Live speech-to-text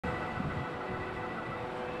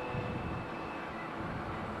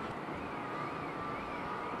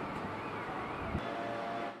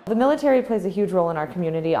The military plays a huge role in our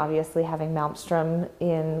community, obviously having Malmstrom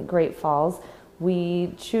in Great Falls.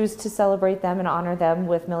 We choose to celebrate them and honor them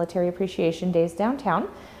with Military Appreciation Days downtown.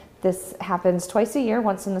 This happens twice a year,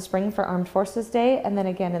 once in the spring for Armed Forces Day, and then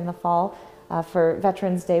again in the fall for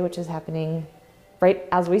Veterans Day, which is happening right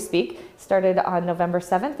as we speak. Started on November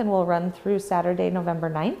 7th and will run through Saturday, November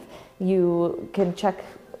 9th. You can check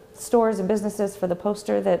stores and businesses for the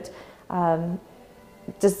poster that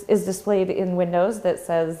is displayed in windows that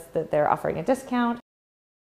says that they're offering a discount.